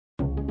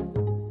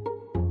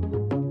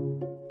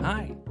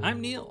I'm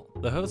Neil,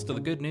 the host of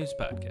the Good News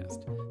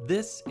Podcast.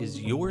 This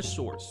is your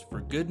source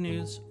for good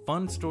news,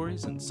 fun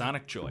stories, and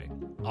sonic joy.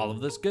 All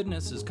of this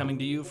goodness is coming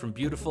to you from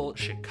beautiful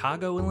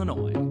Chicago,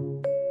 Illinois.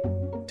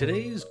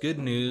 Today's good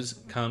news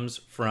comes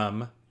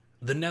from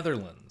the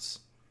Netherlands,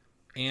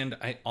 and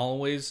I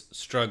always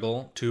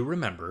struggle to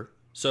remember.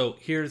 So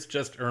here's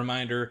just a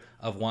reminder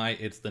of why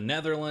it's the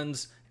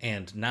Netherlands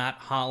and not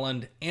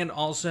Holland, and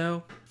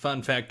also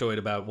fun factoid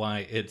about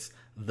why it's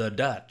the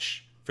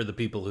Dutch for the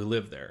people who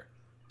live there.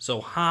 So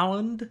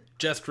Holland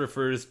just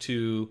refers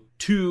to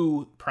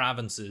two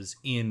provinces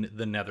in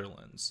the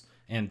Netherlands,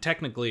 and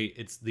technically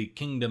it's the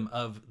Kingdom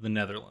of the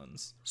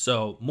Netherlands.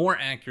 So more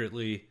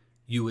accurately,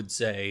 you would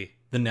say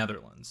the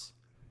Netherlands.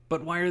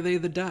 But why are they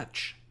the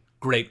Dutch?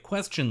 Great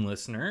question,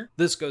 listener.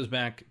 This goes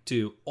back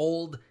to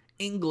Old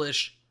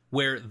English,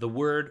 where the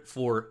word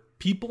for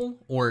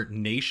people or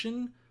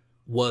nation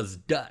was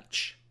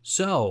Dutch.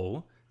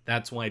 So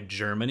that's why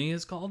Germany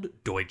is called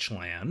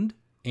Deutschland,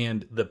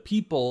 and the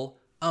people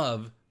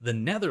of the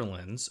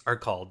Netherlands are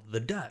called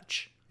the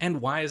Dutch.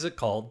 And why is it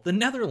called the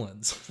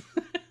Netherlands?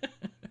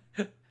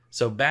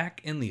 So back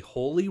in the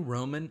Holy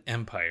Roman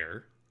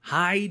Empire,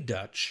 High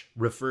Dutch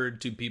referred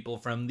to people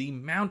from the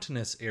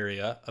mountainous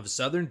area of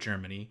southern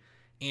Germany,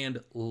 and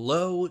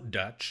Low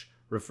Dutch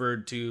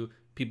referred to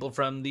people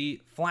from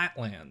the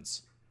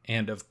flatlands.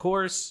 And of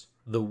course,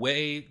 the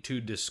way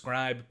to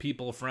describe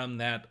people from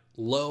that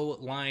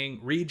low-lying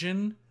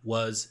region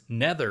was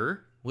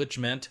nether, which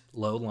meant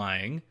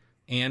low-lying,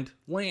 and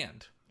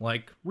land,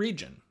 like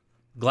region.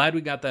 Glad we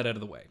got that out of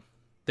the way.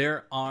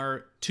 There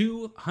are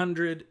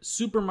 200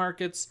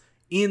 supermarkets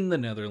in the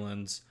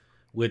Netherlands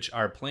which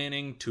are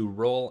planning to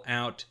roll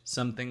out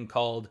something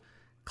called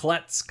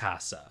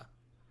Kletskasse,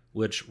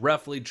 which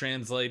roughly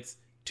translates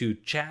to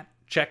chat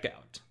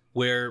checkout,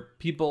 where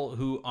people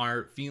who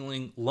are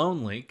feeling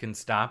lonely can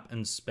stop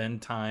and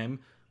spend time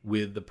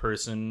with the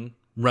person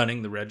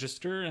running the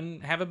register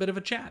and have a bit of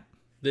a chat.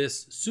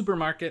 This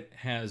supermarket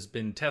has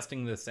been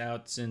testing this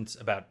out since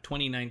about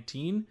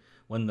 2019,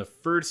 when the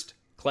first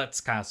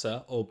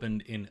Kletskasse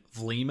opened in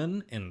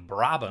Vlemen in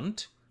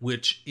Brabant,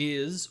 which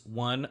is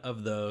one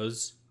of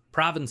those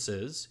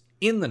provinces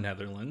in the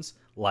Netherlands,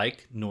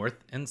 like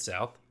North and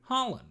South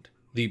Holland.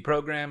 The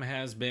program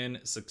has been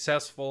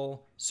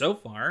successful so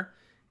far,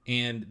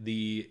 and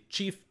the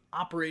chief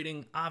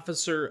operating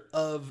officer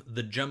of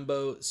the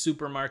jumbo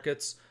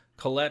supermarkets,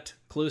 Colette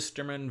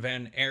Kloosterman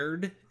van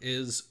Aerde,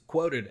 is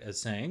quoted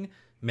as saying,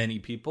 "Many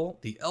people,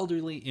 the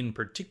elderly in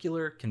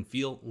particular, can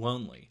feel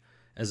lonely.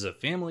 As a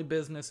family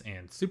business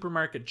and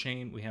supermarket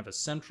chain, we have a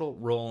central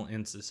role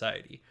in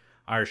society.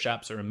 Our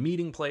shops are a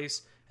meeting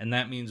place, and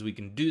that means we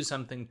can do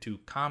something to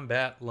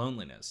combat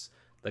loneliness.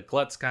 The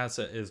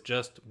Kletskasse is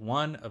just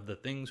one of the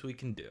things we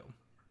can do."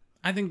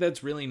 I think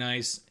that's really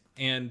nice,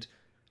 and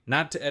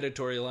not to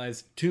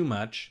editorialize too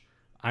much,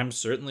 I'm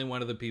certainly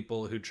one of the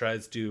people who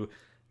tries to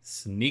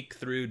sneak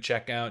through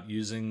checkout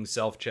using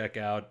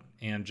self-checkout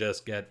and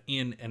just get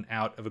in and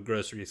out of a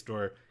grocery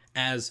store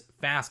as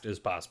fast as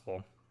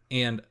possible.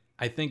 And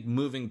I think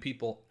moving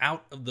people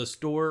out of the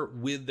store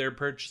with their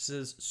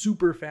purchases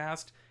super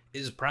fast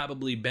is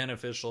probably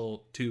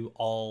beneficial to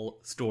all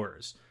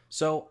stores.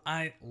 So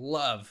I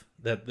love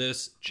that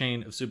this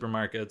chain of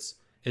supermarkets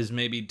is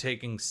maybe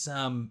taking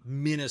some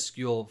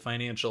minuscule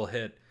financial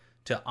hit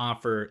to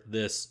offer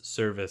this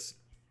service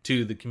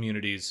to the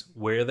communities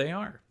where they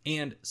are.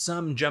 And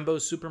some jumbo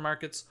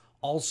supermarkets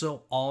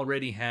also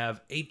already have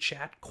a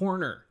chat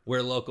corner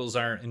where locals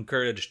are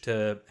encouraged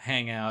to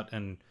hang out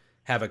and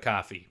have a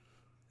coffee.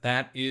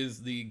 That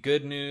is the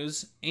good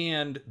news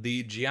and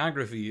the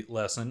geography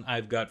lesson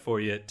I've got for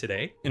you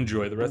today.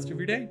 Enjoy the rest of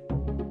your day.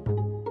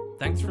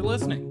 Thanks for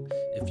listening.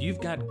 If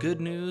you've got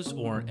good news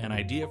or an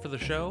idea for the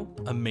show,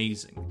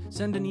 amazing.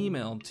 Send an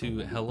email to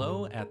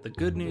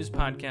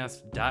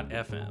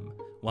hello@thegoodnewspodcast.fm.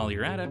 While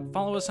you're at it,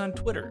 follow us on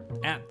Twitter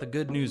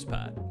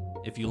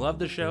 @thegoodnewspod. If you love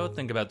the show,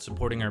 think about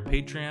supporting our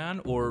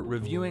Patreon or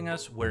reviewing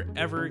us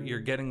wherever you're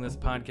getting this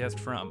podcast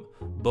from.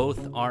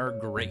 Both are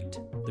great.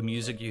 The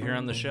music you hear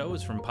on the show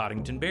is from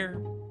Poddington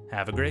Bear.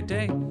 Have a great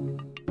day.